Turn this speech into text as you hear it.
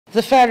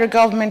The federal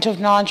government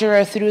of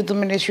Nigeria, through the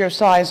Ministry of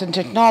Science and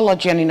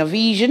Technology and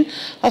Innovation,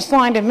 has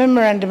signed a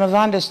memorandum of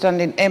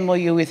understanding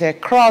MOU with a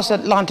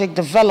cross-Atlantic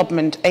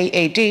development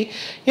AAD,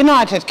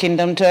 United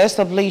Kingdom, to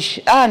establish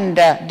and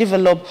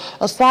develop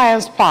a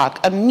science park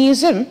and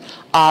museum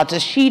at the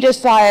Shida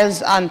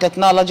Science and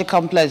Technology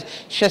Complex,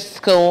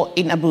 SHESCO,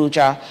 in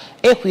Abuja.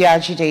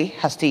 AAD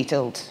has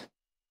detailed.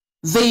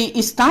 The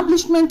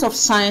establishment of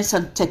science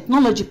and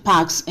technology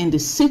parks in the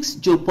 6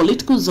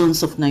 geopolitical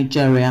zones of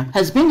Nigeria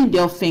has been in the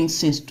offing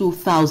since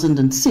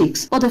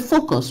 2006, but the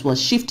focus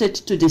was shifted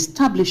to the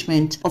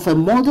establishment of a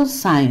model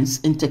science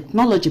and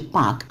technology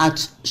park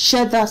at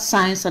Shida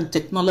Science and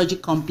Technology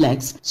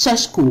Complex,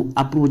 SHESCO,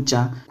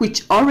 Abuja,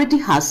 which already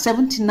has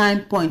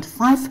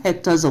 79.5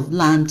 hectares of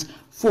land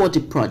for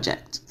the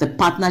project. The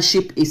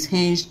partnership is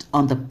hinged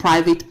on the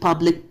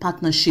Private-Public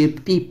Partnership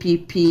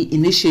PPP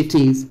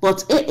initiative,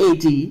 but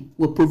AAD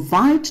will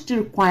provide the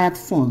required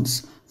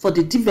funds for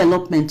the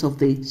development of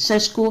the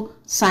SHESCO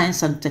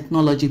Science and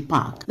Technology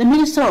Park. The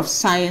Minister of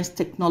Science,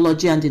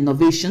 Technology and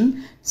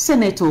Innovation,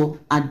 Senator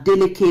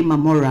Adeleke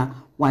Mamora,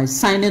 while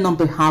signing on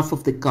behalf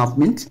of the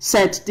government,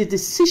 said the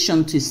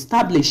decision to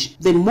establish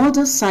the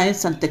Model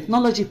Science and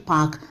Technology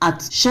Park at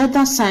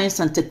Shida Science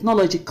and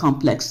Technology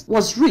Complex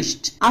was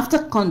reached after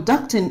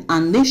conducting a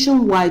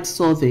nationwide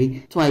survey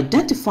to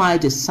identify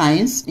the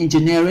science,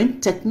 engineering,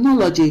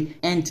 technology,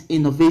 and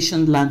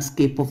innovation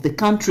landscape of the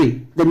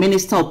country. The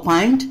minister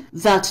opined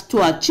that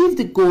to achieve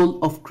the goal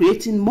of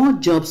creating more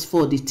jobs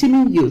for the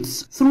teeming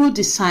youths through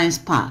the science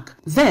park,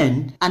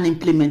 then an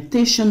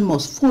implementation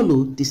must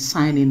follow the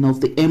signing of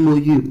the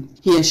MOU.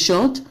 He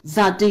assured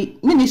that the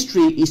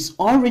ministry is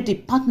already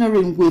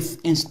partnering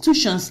with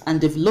institutions and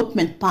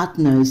development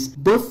partners,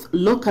 both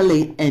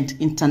locally and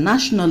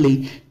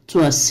internationally,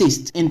 to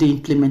assist in the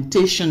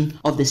implementation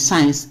of the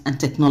Science and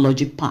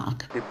Technology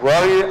Park. The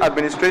Buhari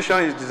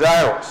administration is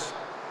desirous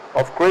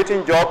of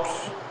creating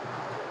jobs,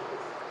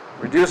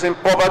 reducing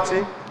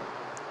poverty,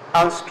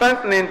 and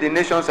strengthening the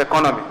nation's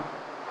economy.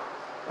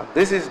 And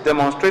this is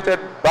demonstrated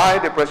by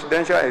the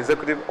Presidential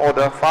Executive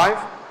Order 5,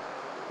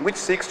 which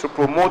seeks to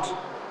promote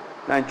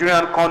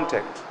Nigerian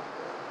content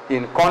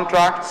in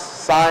contracts,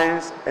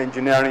 science,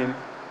 engineering,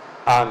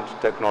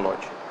 and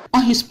technology.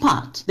 On his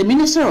part, the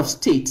Minister of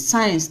State,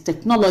 Science,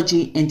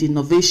 Technology and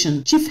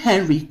Innovation, Chief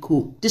Henry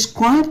Ko,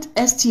 described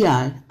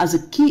STI as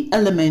a key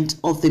element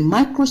of the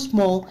micro,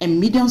 small and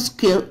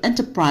medium-scale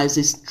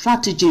enterprises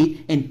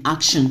strategy and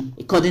action.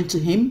 According to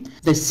him,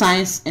 the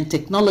Science and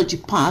Technology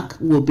Park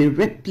will be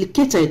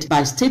replicated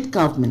by state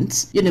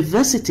governments,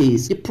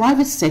 universities, the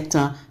private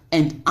sector,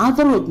 and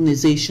other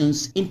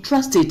organizations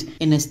interested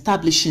in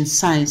establishing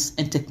science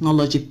and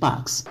technology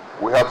parks.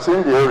 We have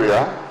seen the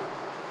area.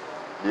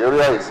 The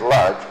area is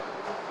large.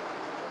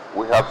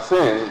 We have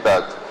seen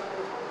that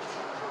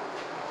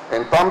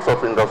in terms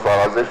of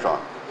industrialization,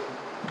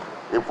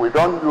 if we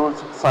don't use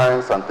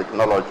science and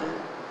technology,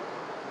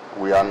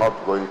 we are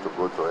not going to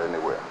go to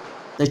anywhere.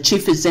 The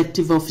Chief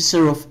Executive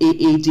Officer of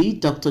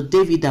AAD, Dr.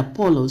 David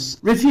Apollos,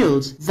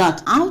 revealed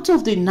that out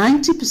of the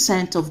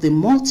 90% of the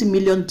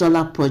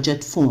multi-million-dollar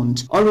project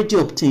fund already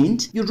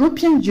obtained,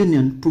 European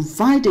Union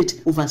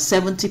provided over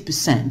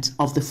 70%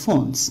 of the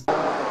funds.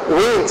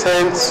 We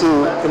intend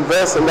to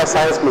invest in the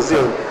Science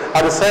Museum,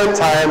 at the same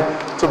time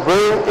to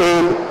bring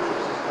in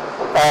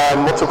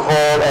what to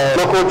call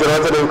local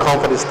generated income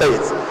for the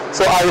state.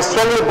 So I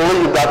strongly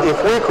believe that if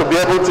we could be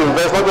able to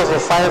invest not just in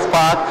Science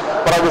Park,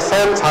 but at the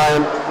same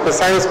time the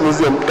Science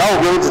Museum, that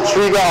will be able to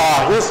trigger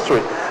our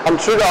history and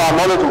trigger our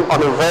knowledge on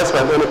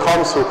investment when it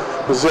comes to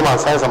museum and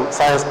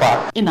science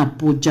park. In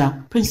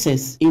Abuja,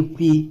 Princess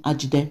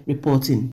AAD reporting.